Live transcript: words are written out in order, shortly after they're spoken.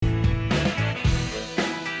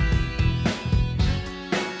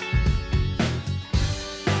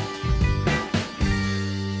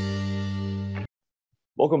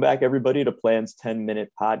Welcome back, everybody, to Plan's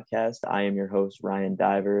 10-Minute Podcast. I am your host, Ryan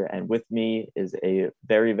Diver, and with me is a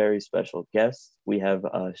very, very special guest. We have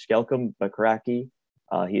Shkelkem Bakraki.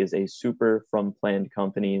 He is a super from Planned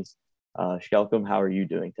Companies. Shkelkem, how are you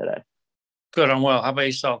doing today? Good, I'm well. How about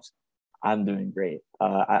yourself? I'm doing great.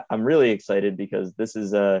 I'm really excited because this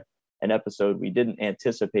is an episode we didn't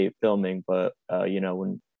anticipate filming, but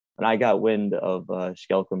when I got wind of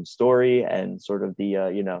Shkelkem's story and sort of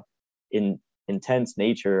the in intense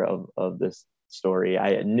nature of this story,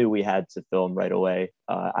 I knew we had to film right away.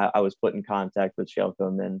 I was put in contact with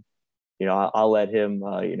Shkelkem, and I'll let him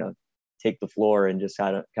take the floor and just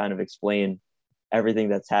kind of explain everything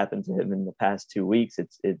that's happened to him in the past 2 weeks.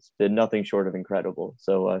 It's been nothing short of incredible.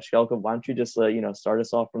 So Shkelkem, why don't you just start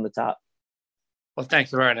us off from the top? Well,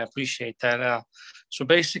 thank you, Ryan. I appreciate that. So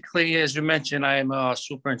basically, as you mentioned, I am a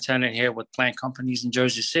superintendent here with Plant Companies in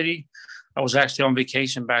Jersey City. I was actually on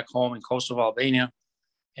vacation back home in Kosovo, Albania.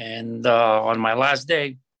 And on my last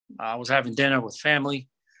day, I was having dinner with family,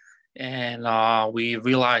 and we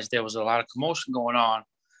realized there was a lot of commotion going on.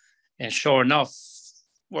 And sure enough,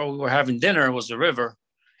 where we were having dinner was the river,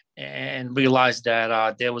 and realized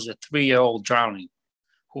that there was a 3-year-old drowning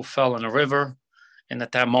who fell in the river. And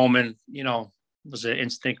at that moment, it was an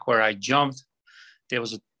instinct where I jumped. There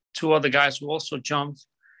was two other guys who also jumped,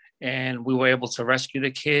 and we were able to rescue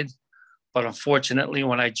the kid. But unfortunately,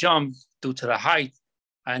 when I jumped, due to the height,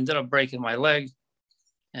 I ended up breaking my leg.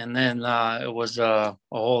 And then it was a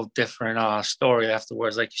whole different story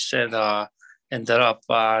afterwards. Like you said, ended up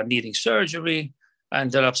needing surgery. I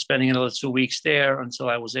ended up spending another 2 weeks there until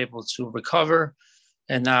I was able to recover.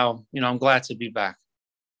 And now, I'm glad to be back.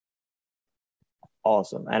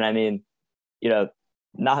 Awesome. And I mean,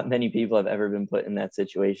 not many people have ever been put in that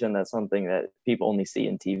situation. That's something that people only see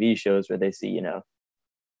in TV shows where they see,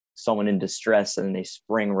 someone in distress and they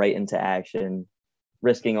spring right into action,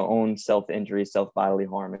 risking their own self-injury, self-bodily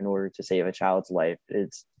harm in order to save a child's life.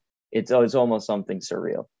 It's almost something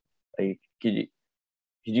surreal. Like, could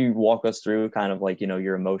you walk us through kind of like,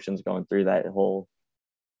 your emotions going through that whole?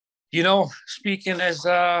 Speaking as,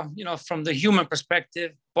 from the human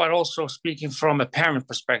perspective, but also speaking from a parent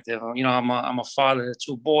perspective, I'm a father of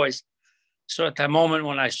two boys. So at that moment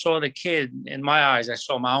when I saw the kid, in my eyes, I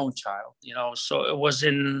saw my own child, so it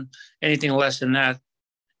wasn't anything less than that.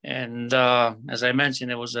 And as I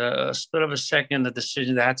mentioned, it was a split of a second, a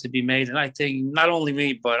decision that had to be made. And I think not only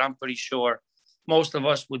me, but I'm pretty sure most of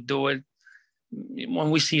us would do it when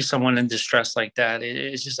we see someone in distress like that.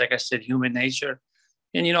 It's just, like I said, human nature.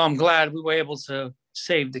 And, I'm glad we were able to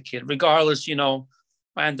save the kid. Regardless, I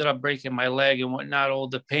ended up breaking my leg and whatnot, all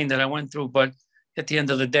the pain that I went through. But at the end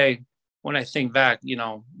of the day, when I think back,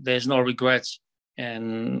 there's no regrets.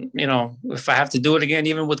 And, if I have to do it again,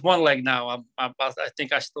 even with one leg now, I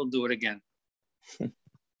think I still do it again. And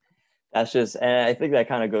I think that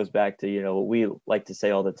kind of goes back to, what we like to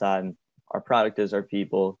say all the time. Our product is our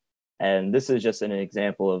people. And this is just an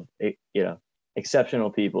example of,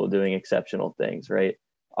 exceptional people doing exceptional things, right?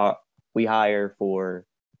 We hire for,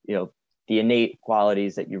 the innate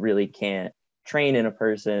qualities that you really can't train in a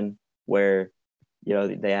person, where,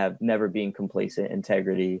 they have never been complacent,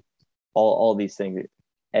 integrity, all these things.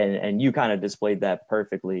 And you kind of displayed that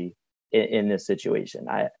perfectly in this situation.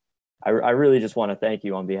 I really just want to thank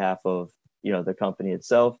you on behalf of, the company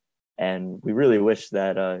itself. And we really wish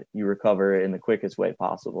that you recover in the quickest way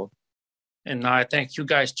possible. And I thank you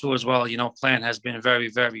guys too as well. Plan has been very,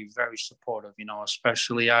 very, very supportive.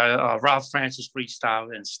 Especially Ralph Francis reached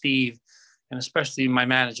out, and Steve, and especially my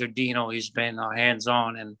manager Dino. He's been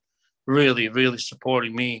hands-on and really, really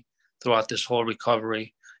supporting me throughout this whole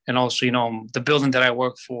recovery. And also, the building that I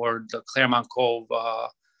work for, the Claremont Cove,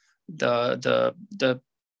 the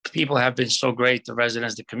people have been so great. The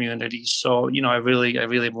residents, the community. So I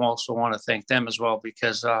really also want to thank them as well,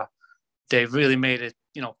 because they've really made it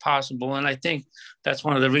possible. And I think that's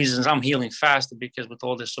one of the reasons I'm healing faster, because with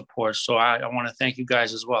all this support. So I want to thank you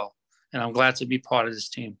guys as well. And I'm glad to be part of this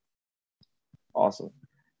team. Awesome.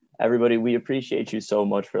 Everybody, we appreciate you so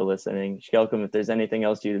much for listening. Shkelkem, if there's anything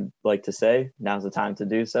else you'd like to say, now's the time to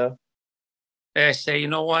do so. I say, you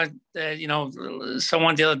know what,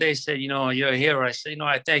 someone the other day said, you're a hero. I say,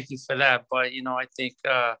 I thank you for that. But, I think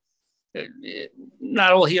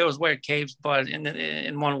not all heroes wear capes, but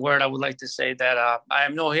in one word, I would like to say that I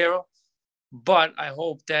am no hero. But I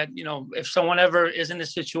hope that, if someone ever is in a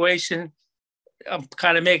situation, I'm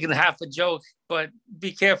kind of making half a joke, but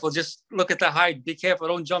be careful. Just look at the height. Be careful.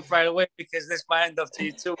 Don't jump right away, because this might end up to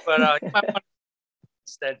you too. But you might want to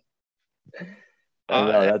instead.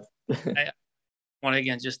 No, that's want to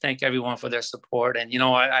again just thank everyone for their support. And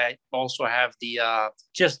I also have the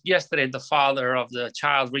just yesterday the father of the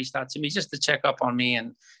child reached out to me just to check up on me,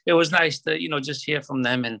 and it was nice to just hear from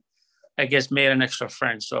them, and I guess made an extra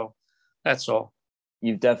friend. So that's all.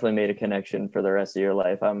 You've definitely made a connection for the rest of your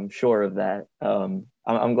life. I'm sure of that.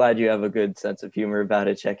 I'm glad you have a good sense of humor about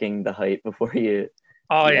it, checking the height before you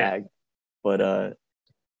Yeah. But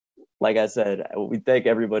like I said, we thank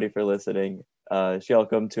everybody for listening.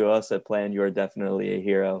 Welcome to us at Plan. You're definitely a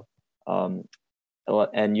hero.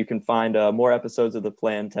 And you can find more episodes of the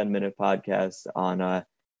Plan 10-minute podcast on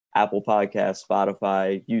Apple Podcasts,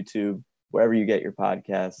 Spotify, YouTube, wherever you get your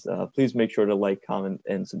podcasts. Please make sure to like, comment,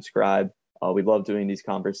 and subscribe. We love doing these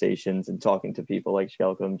conversations, and talking to people like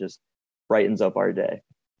Shelcom just brightens up our day.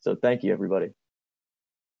 So thank you, everybody.